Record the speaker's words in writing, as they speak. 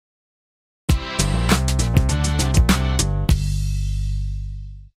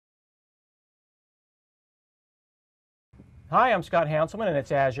Hi, I'm Scott Hanselman, and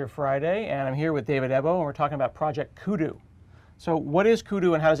it's Azure Friday, and I'm here with David Ebbo, and we're talking about Project Kudu. So what is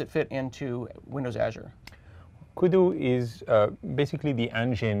Kudu, and how does it fit into Windows Azure? Kudu is basically the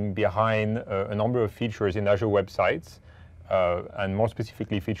engine behind a number of features in Azure Web Sites, and more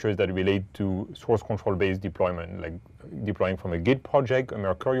specifically features that relate to source control-based deployment, like deploying from a Git project, a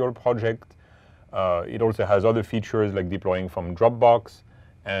Mercurial project. It also has other features like deploying from Dropbox,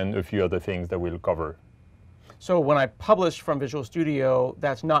 and a few other things that we'll cover. So when I publish from Visual Studio,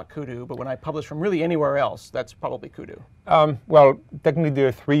 that's not Kudu, but when I publish from really anywhere else, that's probably Kudu. Well, technically there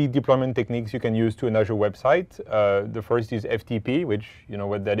are three deployment techniques you can use to an Azure website. The first is FTP, which you know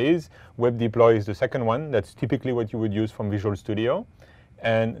what that is. Web deploy is the second one. That's typically what you would use from Visual Studio.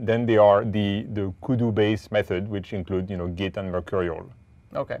 And then there are the Kudu-based method, which include Git and Mercurial.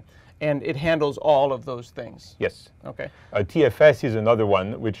 Okay. And it handles all of those things? Yes. Okay. TFS is another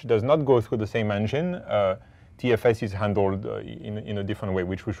one, which does not go through the same engine. TFS is handled in a different way,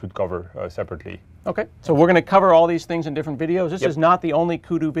 which we should cover separately. Okay, so we're going to cover all these things in different videos. This Yep. is not the only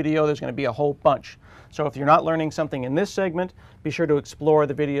Kudu video. There's going to be a whole bunch. So if you're not learning something in this segment, be sure to explore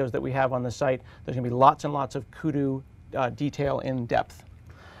the videos that we have on the site. There's going to be lots and lots of Kudu detail in depth.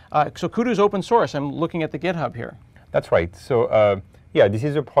 So Kudu is open source. I'm looking at the GitHub here. That's right. So yeah, this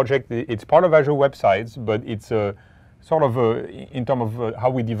is a project. It's part of Azure Web Sites, but it's a sort of, in terms of how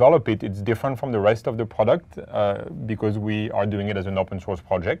we develop it, it's different from the rest of the product because we are doing it as an open source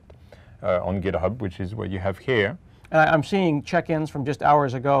project on GitHub, which is what you have here. I'm seeing check-ins from just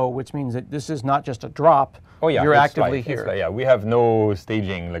hours ago, which means that this is not just a drop. Oh yeah, you're actively here. Yeah, we have no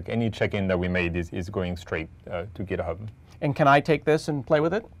staging. Like any check-in that we made is going straight to GitHub. And can I take this and play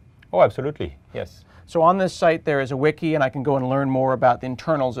with it? Oh, absolutely, yes. So on this site there is a wiki, and I can go and learn more about the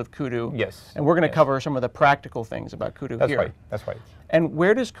internals of Kudu. Yes. And we're going to cover some of the practical things about Kudu That's here. right, that's right. And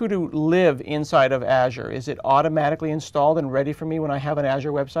where does Kudu live inside of Azure? Is it automatically installed and ready for me when I have an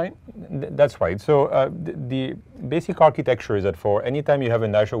Azure website? That's right. So the basic architecture is that for any time you have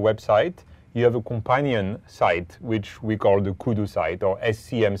an Azure website, you have a companion site, which we call the Kudu site or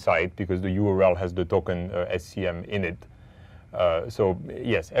SCM site, because the URL has the token SCM in it. So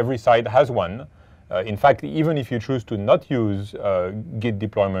yes, every site has one. In fact, even if you choose to not use Git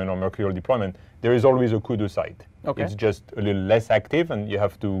deployment or Mercurial deployment, there is always a Kudu site. Okay. It's just a little less active, and you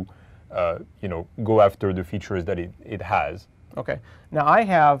have to go after the features that it has. Okay. Now I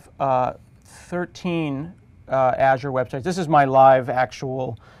have 13 Azure websites. This is my live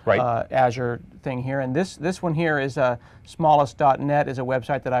actual Azure thing here. And this one here is smallest.net is a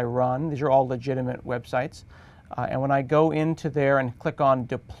website that I run. These are all legitimate websites. And when I go into there and click on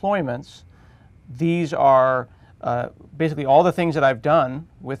deployments, these are basically all the things that I've done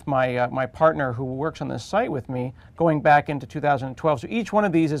with my, my partner who works on this site with me going back into 2012. So each one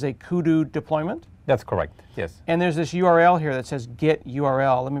of these is a Kudu deployment? That's correct, yes. And there's this URL here that says get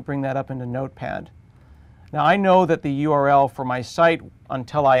URL. Let me bring that up into Notepad. Now I know that the URL for my site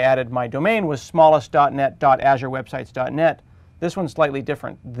until I added my domain was smallest.net.azurewebsites.net. This one's slightly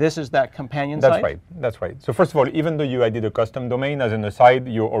different. This is that companion site? That's right, that's right. So first of all, even though you added a custom domain, as an aside,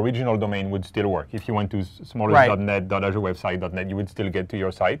 your original domain would still work. If you went to smallest.net.azurewebsite.net, you would still get to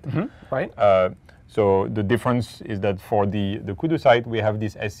your site. Mm-hmm. Right. So the difference is that for the Kudu site, we have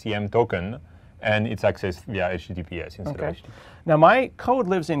this SCM token, and it's accessed via HTTPS instead of HTTP. Now my code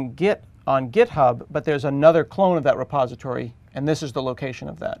lives in Git on GitHub, but there's another clone of that repository, and this is the location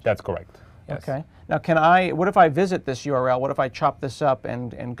of that. That's correct. Yes. Okay. Now, what if I visit this URL? What if I chop this up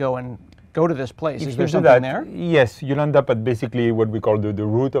and go to this place? Is there something there? Yes, you'll end up at basically what we call the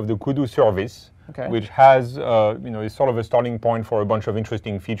root of the Kudu service, which has is sort of a starting point for a bunch of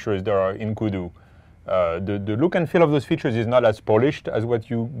interesting features that are in Kudu. The look and feel of those features is not as polished as what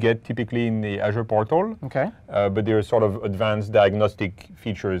you get typically in the Azure portal. Okay. But there are sort of advanced diagnostic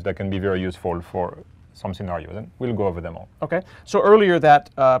features that can be very useful for some scenarios, and we'll go over them all. Okay. So earlier that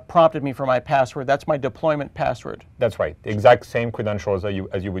prompted me for my password. That's my deployment password. That's right. The exact same credentials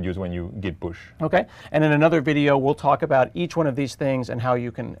as you would use when you git push. Okay. And in another video, we'll talk about each one of these things and how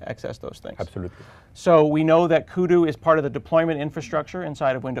you can access those things. Absolutely. So we know that Kudu is part of the deployment infrastructure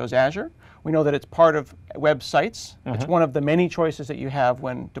inside of Windows Azure. We know that it's part of Web Sites. Mm-hmm. It's one of the many choices that you have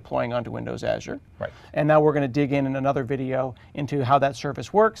when deploying onto Windows Azure. Right. And now we're going to dig in another video into how that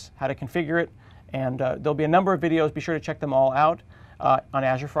service works, how to configure it, and there'll be a number of videos. Be sure to check them all out on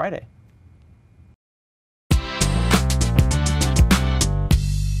Azure Friday.